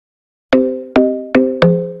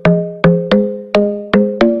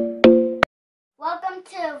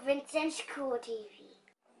Vincent's Cool TV.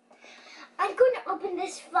 I'm going to open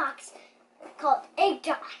this box called Egg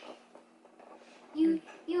Dot. You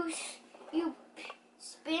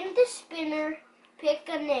spin the spinner, pick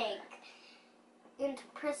an egg, and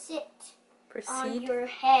press it on your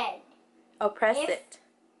head. Oh, press it.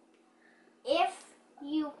 If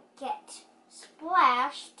you get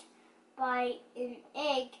splashed by an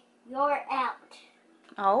egg, you're out.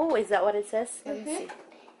 Oh, is that what it says? Let me see.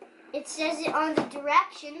 It says it on the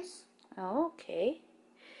directions. Oh, okay.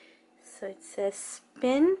 So it says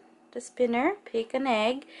spin the spinner, pick an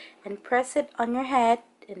egg, and press it on your head.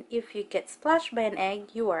 And if you get splashed by an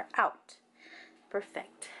egg, you are out.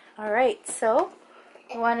 Perfect. Alright, so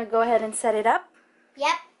you want to go ahead and set it up?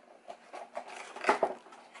 Yep.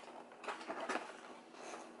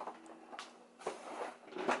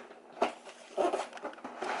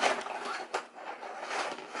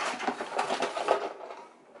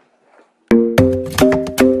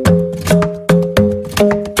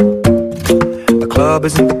 Club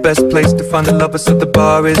isn't the best place to find the lovers, so the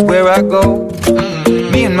bar is where I go.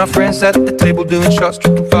 Me and my friends at the table doing shots,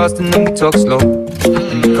 tripping fast, and then we talk slow.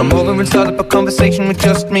 And you come over and start up a conversation with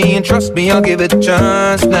just me, and trust me, I'll give it a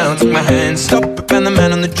chance. Now take my hand, stop it, and the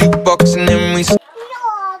man on the jukebox, and then we. So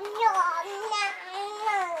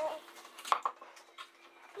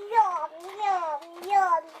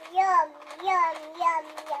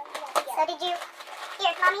did you?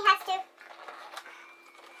 Here, Mommy has to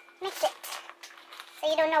mix it. So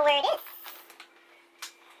you don't know where it is.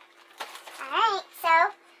 Alright, so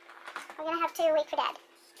we're going to have to wait for Dad.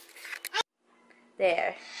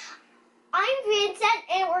 There. I'm Vincent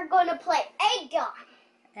and we're going to play Egg Dot.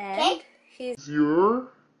 And he's your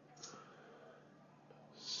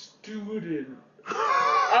student.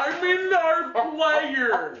 I mean our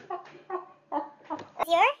player.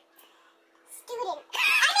 Your student.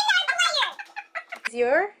 I'm our player.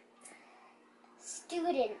 your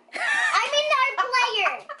Student. I'm our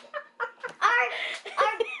player. Our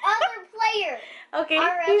other player. okay,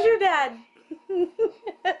 Our he's other- your dad.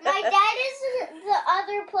 My dad is the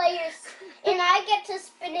other player, and I get to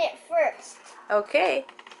spin it first. Okay.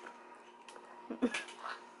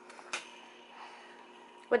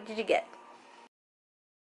 What did you get?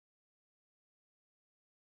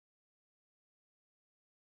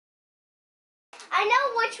 I know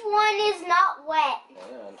which one is not wet.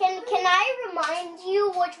 Can I remind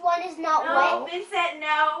you which one is not No, wet? Vincent,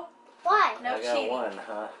 no. Why? No I got cheating. one,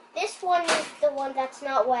 huh? This one is the one that's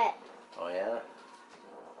not wet. Oh, yeah?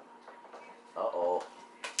 Uh-oh.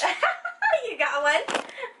 You got one?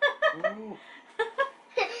 Ooh.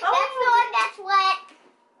 That's the one that's wet.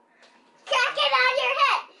 Crack it on your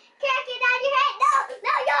head. Crack it on your head.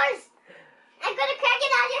 No, yours. I'm gonna crack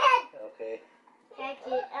it on your head. Okay. Crack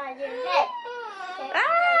it on your head.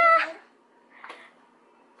 Ah!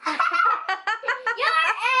 You're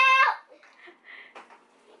out.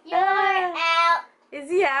 You're out. Is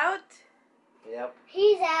he out? Yep.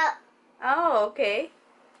 He's out. Oh, okay.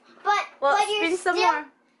 But Well, you're spin some still more.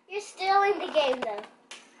 you're still in the game though.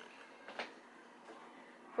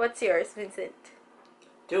 What's yours, Vincent?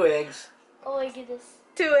 2 eggs. Oh my goodness.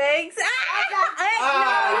 2 eggs. Ah!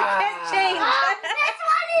 No, you can't change. Oh, this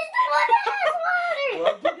one is the one that has water.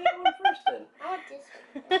 Well, do that one first then. I want this.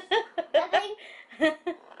 Nothing.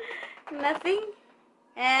 Nothing.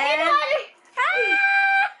 And And water. ah!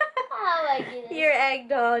 Oh my goodness. You're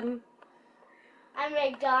egged on. I'm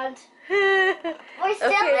McDonald's. We're still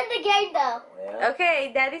in the game though. Yeah.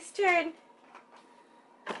 Okay, Daddy's turn.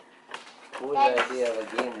 Whose idea of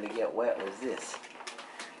a game to get wet was this?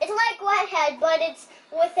 It's like Wet Head, but it's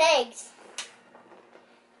with eggs.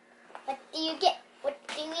 What do you get? What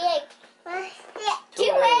do you get? 2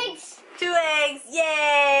 eggs. 2 eggs.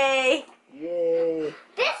 Yay! Yay.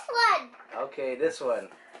 This one. Okay, this one.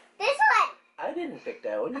 This one. I didn't pick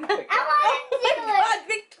that one. You picked I that want to do it. God,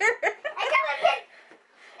 Victor.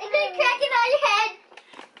 I'm gonna crack it on your head.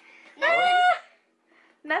 Ah!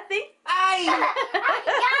 Nothing. I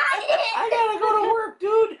I got it. gotta go to work,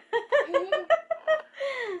 dude.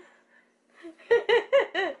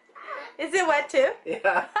 Is it wet too?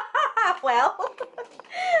 Yeah. Well.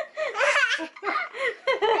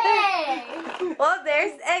 Hey. Well,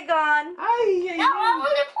 there's egg on. No, I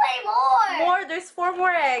want to play more. More. There's 4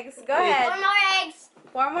 more eggs. Go ahead. 4 more eggs.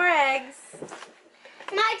 4 more eggs.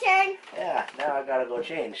 My turn. Yeah, now I gotta go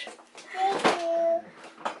change. Thank you.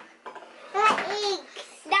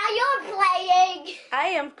 Now you're playing. I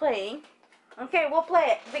am playing. Okay, we'll play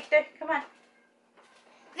it. Victor, come on.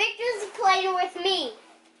 Victor's playing with me.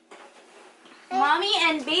 Mommy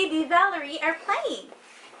and baby Valerie are playing.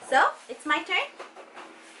 So, it's my turn.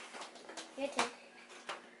 Your turn.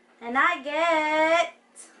 And I get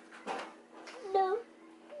No.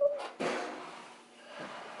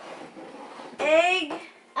 Egg.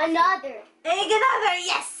 Another. Egg another.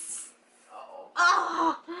 Yes.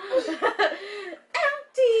 Oh.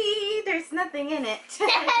 Empty. There's nothing in it.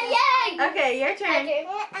 Yay! Okay, your turn.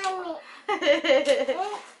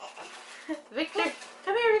 Victor,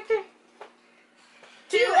 come here, Victor.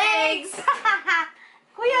 2 eggs.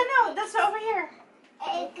 Kuya, no, that's over here.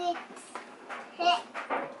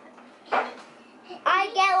 I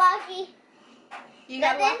get lucky. You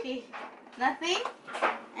got Nothing? lucky. Nothing?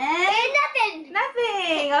 There's And nothing.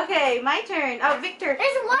 nothing. Okay, my turn. Oh, Victor.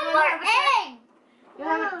 There's you one wanna more have a turn? egg.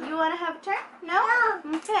 You want to have a turn? No?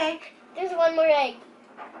 Okay. There's one more egg.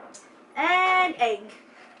 And egg.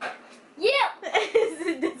 You.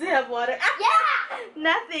 Does it have water? Yeah.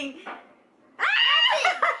 Nothing.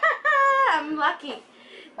 I'm lucky.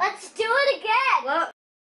 Let's do it again. Well.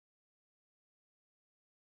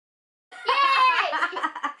 Yay!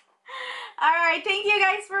 Alright, thank you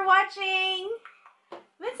guys for watching.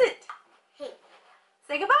 Vincent,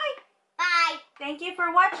 say goodbye. Bye. Thank you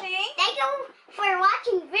for watching. Thank you for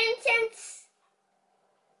watching Vincent's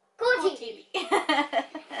Cool TV. Now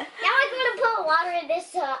I'm going to put water in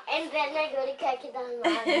this and then I'm going to catch it on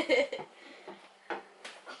water.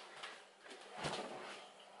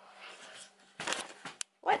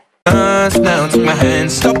 What? Now take my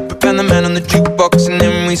hand, stop it, and the man on the jukebox, and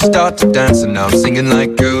then we start to dance. And now I'm singing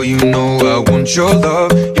like, girl, you know I want your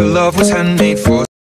love. Your love was handmade for